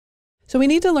So we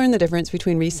need to learn the difference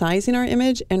between resizing our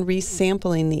image and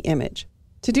resampling the image.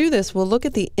 To do this, we'll look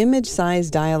at the image size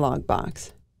dialog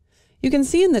box. You can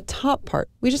see in the top part,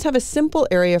 we just have a simple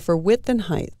area for width and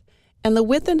height, and the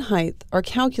width and height are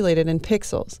calculated in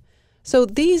pixels. So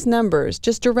these numbers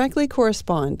just directly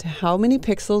correspond to how many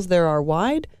pixels there are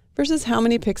wide versus how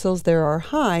many pixels there are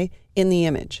high in the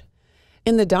image.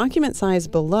 In the document size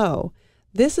below,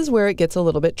 this is where it gets a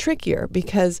little bit trickier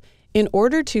because in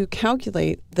order to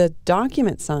calculate the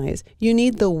document size, you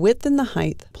need the width and the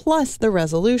height plus the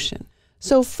resolution.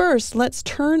 So first, let's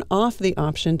turn off the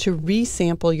option to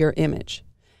resample your image.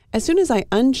 As soon as I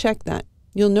uncheck that,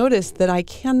 you'll notice that I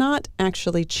cannot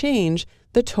actually change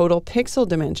the total pixel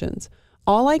dimensions.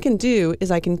 All I can do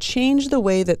is I can change the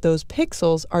way that those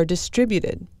pixels are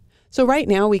distributed. So right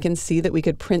now we can see that we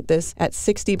could print this at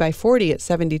 60 by 40 at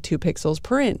 72 pixels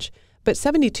per inch, but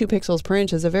 72 pixels per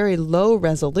inch is a very low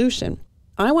resolution.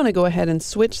 I want to go ahead and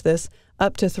switch this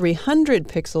up to 300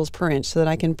 pixels per inch so that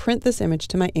I can print this image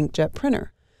to my inkjet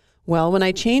printer. Well, when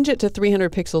I change it to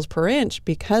 300 pixels per inch,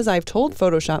 because I've told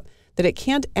Photoshop that it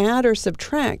can't add or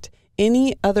subtract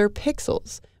any other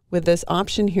pixels with this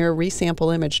option here,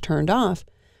 Resample Image, turned off,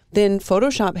 then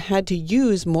Photoshop had to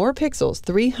use more pixels,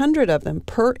 300 of them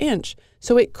per inch,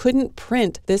 so it couldn't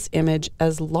print this image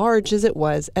as large as it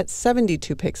was at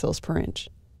 72 pixels per inch.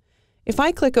 If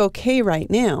I click OK right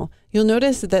now, you'll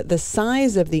notice that the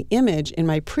size of the image in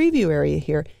my preview area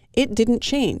here, it didn't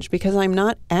change because I'm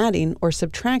not adding or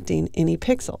subtracting any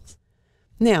pixels.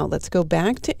 Now let's go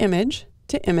back to image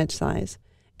size,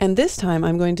 and this time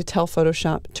I'm going to tell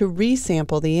Photoshop to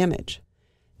resample the image.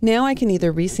 Now I can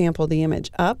either resample the image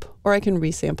up or I can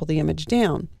resample the image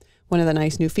down. One of the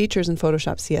nice new features in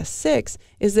Photoshop CS6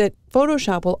 is that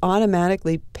Photoshop will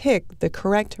automatically pick the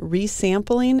correct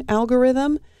resampling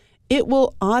algorithm. It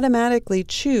will automatically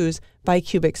choose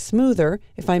bicubic smoother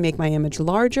if I make my image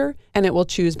larger, and it will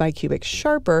choose bicubic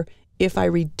sharper if I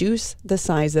reduce the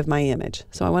size of my image.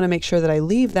 So I want to make sure that I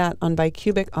leave that on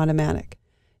bicubic automatic.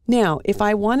 Now, if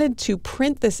I wanted to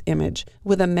print this image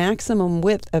with a maximum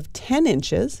width of 10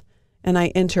 inches, and I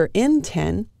enter in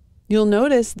 10, you'll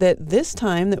notice that this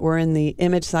time that we're in the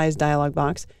image size dialog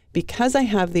box, because I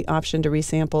have the option to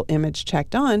resample image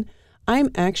checked on, I'm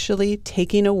actually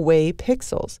taking away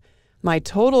pixels. My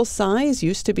total size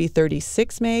used to be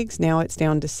 36 megs, now it's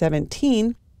down to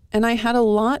 17, and I had a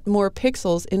lot more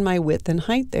pixels in my width and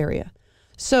height area.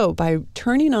 So by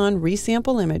turning on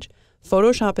Resample Image,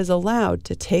 Photoshop is allowed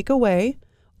to take away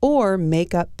or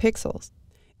make up pixels.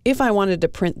 If I wanted to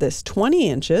print this 20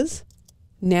 inches,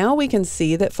 now we can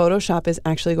see that Photoshop is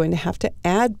actually going to have to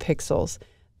add pixels.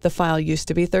 The file used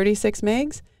to be 36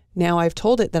 megs. Now I've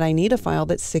told it that I need a file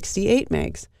that's 68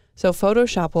 megs. So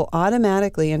Photoshop will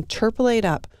automatically interpolate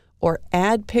up or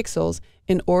add pixels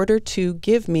in order to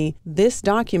give me this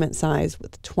document size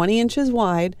with 20 inches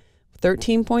wide,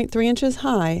 13.3 inches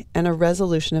high, and a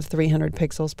resolution of 300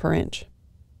 pixels per inch.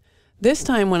 This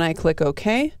time when I click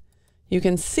OK, you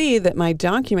can see that my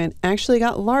document actually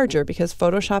got larger because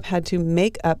Photoshop had to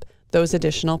make up those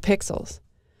additional pixels.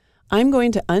 I'm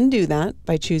going to undo that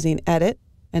by choosing Edit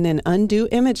and then Undo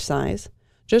Image Size,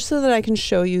 just so that I can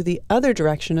show you the other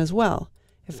direction as well.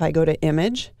 If I go to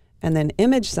Image and then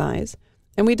Image Size,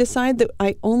 and we decide that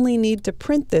I only need to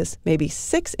print this maybe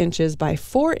 6 inches by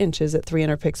 4 inches at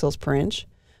 300 pixels per inch,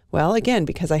 well, again,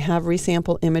 because I have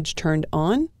Resample Image turned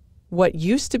on, what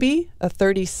used to be a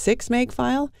 36 meg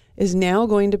file is now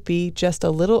going to be just a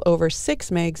little over 6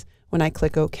 megs when I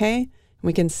click OK, and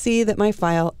we can see that my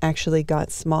file actually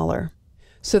got smaller.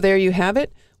 So there you have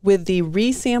it. With the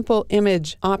Resample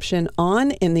Image option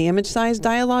on in the image size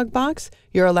dialog box,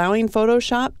 you're allowing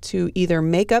Photoshop to either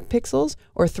make up pixels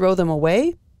or throw them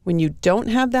away. When you don't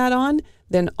have that on,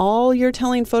 then all you're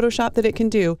telling Photoshop that it can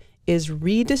do is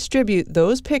redistribute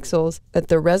those pixels at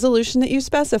the resolution that you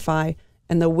specify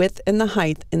and the width and the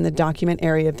height in the document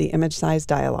area of the image size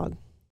dialog.